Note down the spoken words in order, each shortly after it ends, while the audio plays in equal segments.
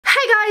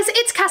Hi guys,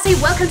 it's Cassie.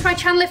 Welcome to my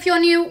channel if you're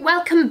new.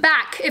 Welcome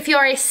back if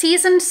you're a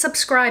seasoned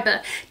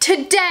subscriber.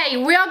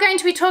 Today we are going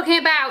to be talking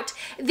about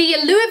the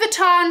Louis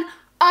Vuitton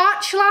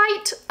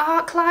Archlight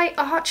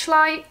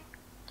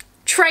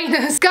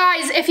trainers.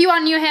 Guys, if you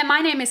are new here, my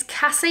name is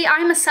Cassie.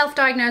 I'm a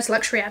self-diagnosed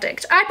luxury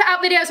addict. I put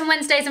out videos on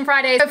Wednesdays and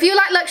Fridays. So if you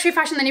like luxury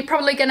fashion, then you're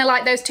probably gonna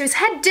like those too. So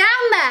head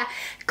down there,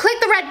 click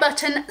the red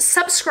button,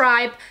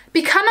 subscribe,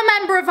 become a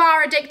member of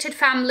our addicted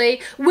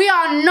family. We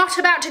are not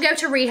about to go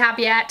to rehab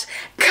yet.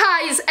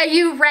 Guys, are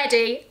you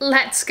ready?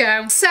 Let's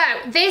go. So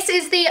this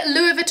is the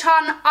Louis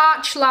Vuitton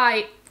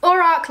Archlight. Or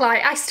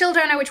Archlight, I still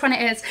don't know which one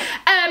it is.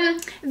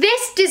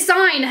 This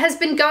design has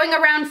been going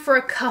around for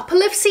a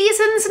couple of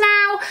seasons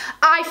now.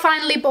 I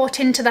finally bought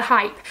into the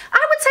hype.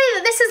 I would say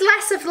that this is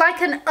less of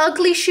like an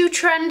ugly shoe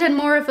trend and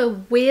more of a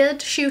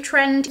weird shoe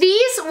trend.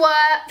 These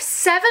were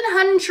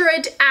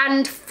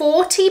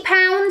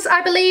 £740,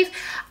 I believe.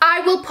 I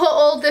will put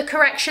all the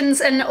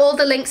corrections and all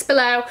the links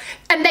below,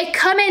 and they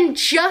come in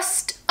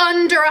just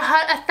under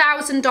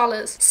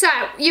 $1,000. So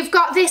you've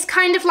got this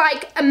kind of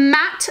like a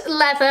matte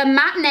leather,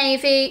 matte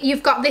navy,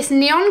 you've got this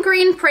neon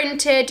green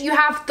printed, you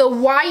have the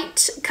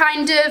white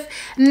kind of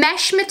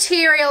mesh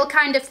material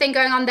kind of thing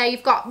going on there,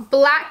 you've got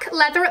black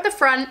leather at the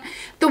front,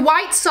 the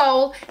white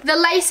sole, the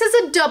laces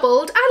are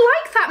doubled.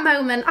 I like that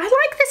moment. I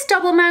like this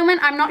double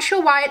moment. I'm not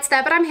sure why it's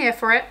there, but I'm here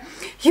for it.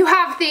 You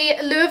have the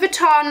Louis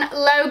Vuitton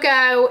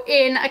logo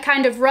in a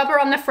kind of rubber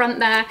on the front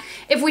there.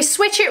 If we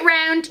switch it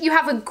round, you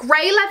have a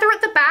grey leather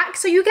at the back,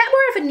 so you get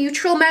more of a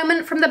neutral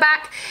moment from the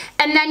back,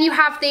 and then you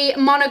have the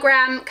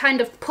monogram kind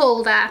of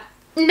pull there.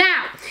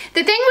 Now,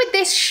 the thing with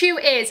this shoe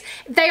is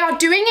they are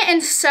doing it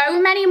in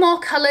so many more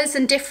colours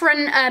and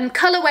different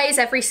colourways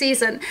every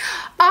season.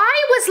 I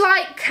was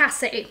like,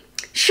 Cassie,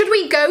 should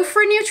we go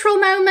for a neutral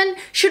moment?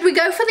 Should we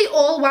go for the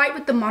all white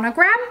with the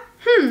monogram?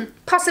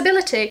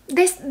 Possibility.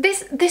 This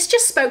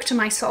just spoke to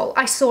my soul.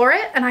 I saw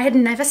it and I had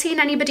never seen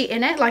anybody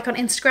in it, like on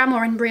Instagram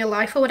or in real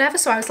life or whatever,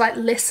 so I was like,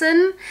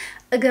 listen,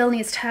 a girl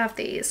needs to have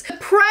these. The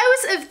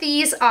pros of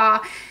these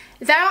are,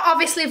 they're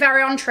obviously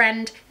very on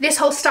trend. This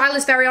whole style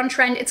is very on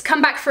trend. It's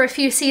come back for a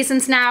few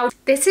seasons now.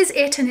 This is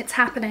it and it's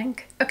happening,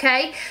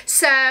 okay?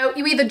 So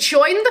you either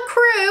join the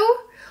crew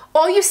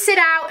or you sit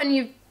out and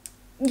you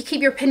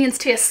keep your opinions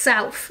to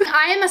yourself.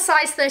 I am a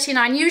size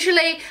 39.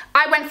 Usually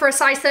I went for a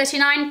size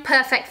 39,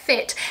 perfect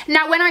fit.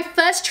 Now when I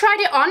first tried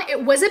it on,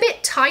 it was a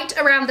bit tight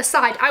around the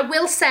side. I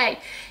will say,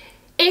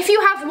 if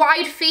you have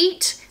wide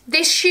feet,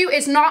 this shoe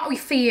is not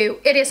for you.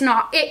 It is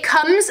not. It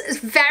comes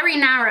very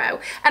narrow,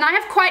 and I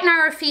have quite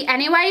narrow feet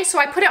anyway, so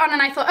I put it on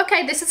and I thought,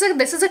 okay, this is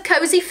a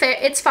cozy fit,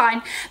 it's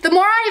fine. The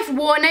more I've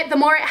worn it, the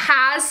more it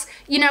has,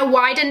 you know,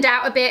 widened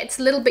out a bit. It's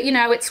a little bit, you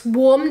know, it's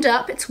warmed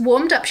up,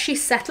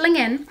 she's settling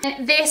in.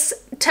 And this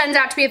turns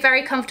out to be a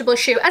very comfortable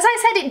shoe. As I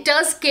said, it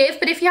does give,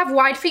 but if you have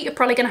wide feet, you're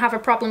probably gonna have a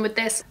problem with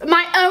this.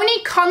 My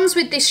only cons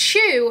with this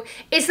shoe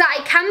is that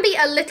it can be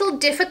a little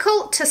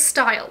difficult to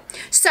style.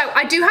 So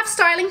I do have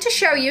styling to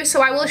show you,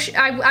 so I will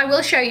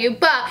show you,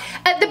 but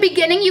at the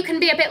beginning you can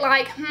be a bit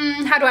like,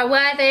 how do I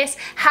wear this?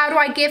 How do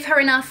I give her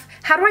enough?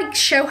 How do I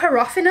show her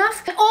off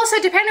enough? And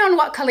also, depending on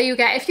what color you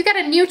get, if you get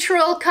a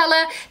neutral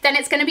color, then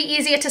it's gonna be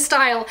easier to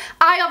style.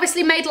 I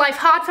obviously made life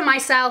hard for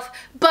myself,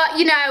 but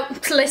you know,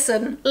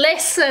 listen,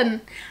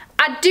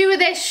 I do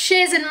this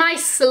shiz in my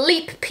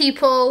sleep,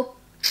 people.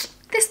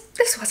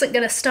 This wasn't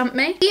gonna stump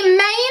me. The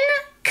main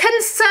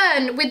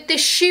concern with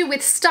this shoe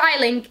with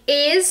styling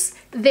is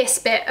this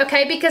bit,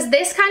 okay, because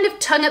this kind of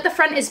tongue at the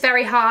front is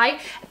very high,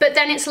 but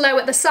then it's low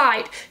at the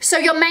side. So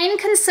your main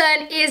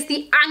concern is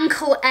the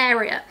ankle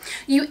area.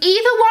 You either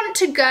want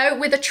to go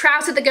with a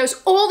trouser that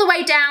goes all the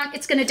way down,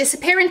 it's going to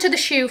disappear into the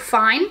shoe,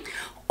 fine,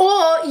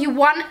 or you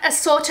want a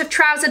sort of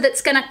trouser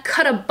that's going to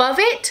cut above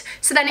it,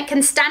 so then it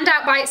can stand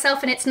out by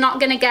itself and it's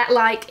not going to get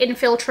like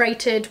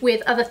infiltrated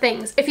with other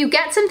things. If you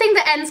get something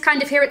that ends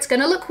kind of here, it's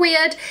going to look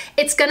weird,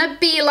 it's going to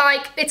be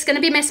like, it's going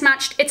to be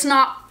mismatched, it's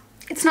not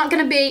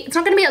gonna be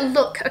a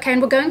look, okay?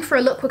 And we're going for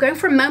a look, we're going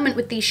for a moment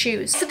with these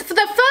shoes. So for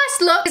the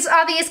first look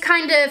are these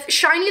kind of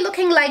shiny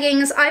looking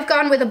leggings. I've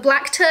gone with a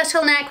black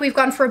turtleneck, we've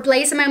gone for a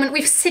blazer moment,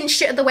 we've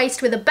cinched it at the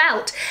waist with a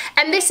belt.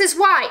 And this is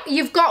why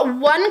you've got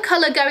one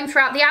color going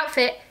throughout the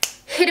outfit.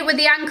 Hit it with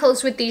the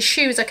ankles with these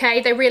shoes,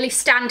 okay? They really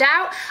stand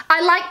out. I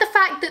like the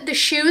fact that the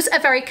shoes are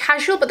very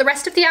casual, but the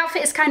rest of the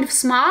outfit is kind of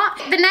smart.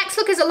 The next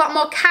look is a lot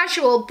more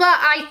casual, but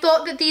I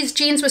thought that these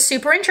jeans were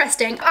super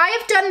interesting. I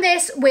have done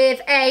this with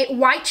a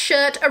white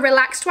shirt, a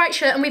relaxed white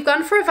shirt, and we've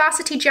gone for a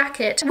varsity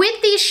jacket.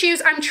 With these shoes,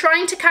 I'm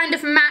trying to kind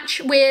of match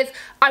with,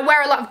 I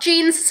wear a lot of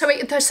jeans, so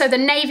the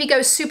navy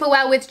goes super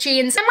well with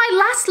jeans. And my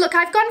last look,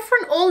 I've gone for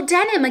an all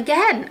denim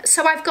again.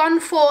 So I've gone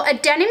for a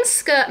denim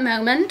skirt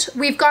moment,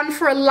 we've gone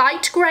for a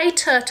light grey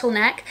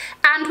turtleneck,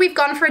 and we've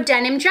gone for a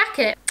denim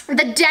jacket.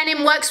 The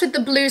denim works with the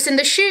blues in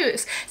the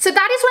shoes. So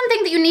that is one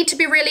thing that you need to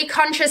be really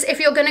conscious if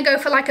you're gonna go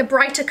for like a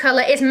brighter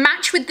color, is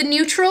match with the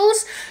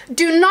neutrals.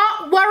 Do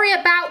not worry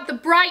about the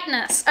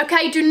brightness,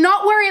 okay? Do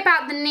not worry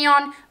about the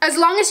neon. As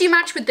long as you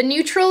match with the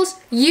neutrals,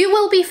 you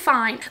will be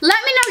fine.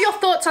 Let me know your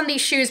thoughts on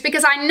these shoes,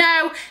 because I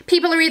know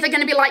people are either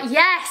gonna be like,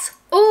 yes,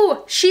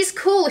 oh, she's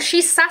cool,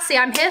 she's sassy,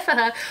 I'm here for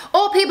her.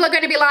 Or people are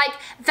going to be like,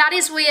 that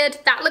is weird,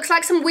 that looks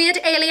like some weird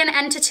alien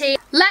entity.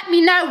 Let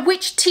me know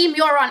which team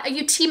you're on. Are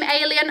you team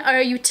alien or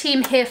are you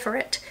team here for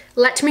it?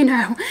 Let me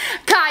know.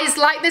 Guys,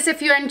 like this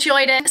if you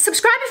enjoyed it.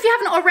 Subscribe if you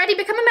haven't already.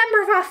 Become a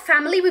member of our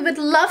family. We would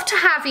love to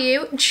have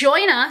you.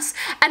 Join us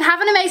and have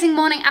an amazing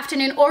morning,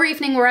 afternoon, or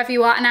evening wherever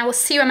you are. And I will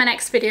see you in my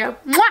next video.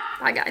 Mwah!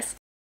 Bye, guys.